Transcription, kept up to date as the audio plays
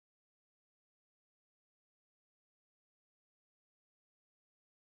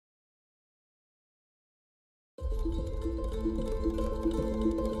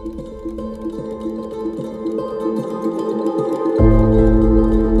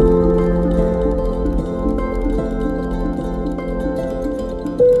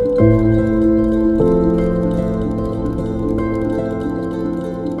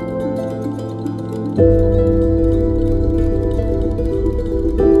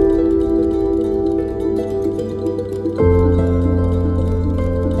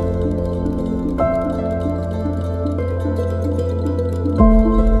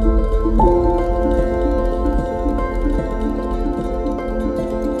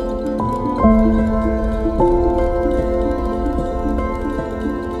Video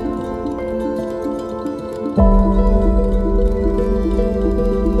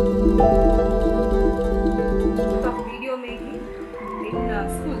making in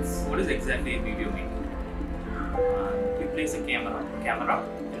schools. What is exactly video making? You place a camera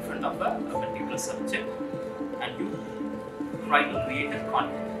in front of a particular subject and you try to create a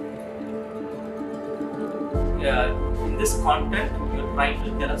content. In this content, you are trying to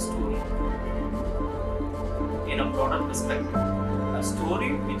tell a story in a broader perspective, a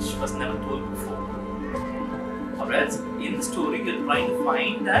story which was never told before. Or else, in the story, you are trying to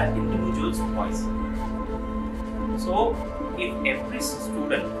find that individual's voice. So, if every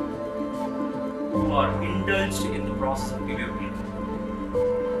student who are indulged in the process of video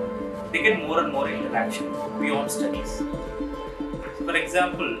making, they get more and more interaction beyond studies. So for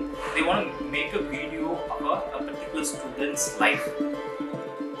example, they want to make a video about a particular student's life.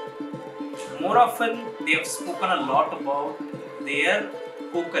 More often, they have spoken a lot about their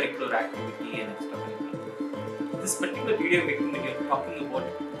co-curricular activity and extracurricular. This particular video making, when you are talking about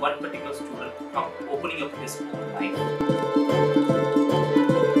one particular student opening up his own life.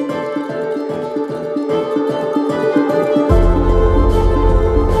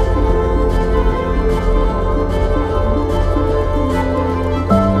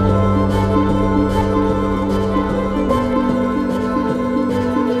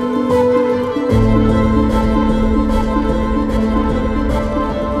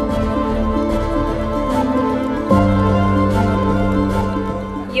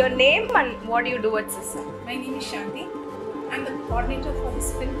 Your name and what do you do at Scism? My name is Shanti. I'm the coordinator for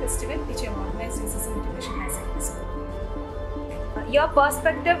this film festival which I have organized in Scism Education High Secondary School. Your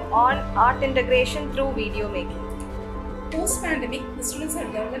perspective on art integration through video making. Post-pandemic, the students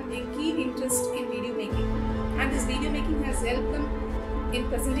have developed a keen interest in video making, and this video making has helped them in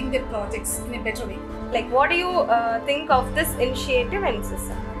presenting their projects in a better way. Like, what do you think of this initiative in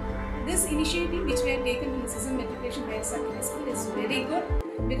Scism? This initiative which we have taken in Scism Education High Secondary School is very good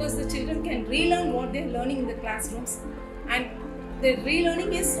because the children can relearn what they are learning in the classrooms, and the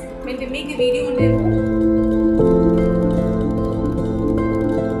relearning is when they make the video on their own.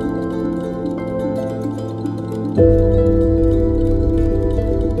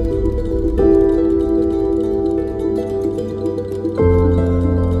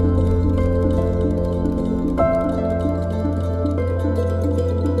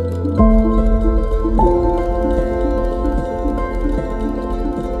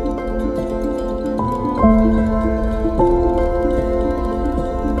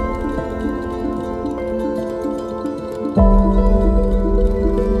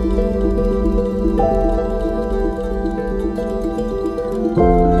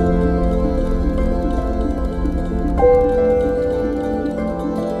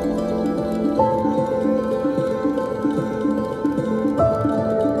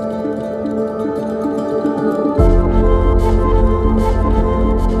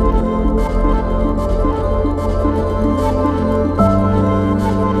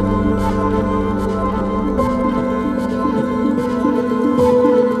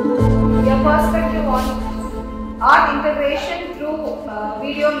 Art integration through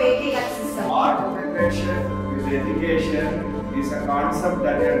video making at Scism. Art integration with education is a concept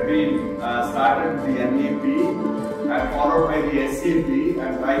that had been started with the NEP and followed by the SEP,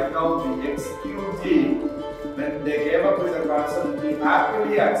 and right now the XQT, when they came up with the concept, we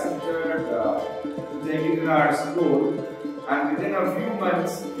happily accepted to take it in our school, and within a few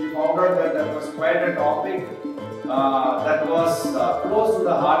months we found out that that was quite a topic that was close to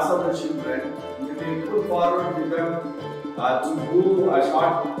the hearts of the children. We put forward with them to do a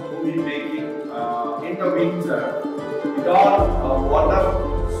short movie making in the winter. It all worked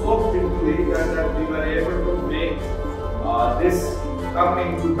up so quickly that we were able to make this come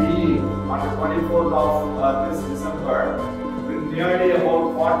into being on the 24th of this December with nearly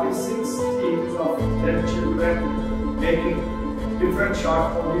about 46 teams of 10 children making different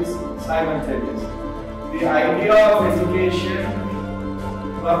short movies simultaneously. The idea of education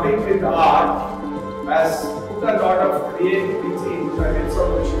clubbing with art has put a lot of creativity into the heads of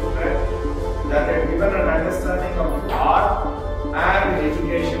the children that had given an understanding of art and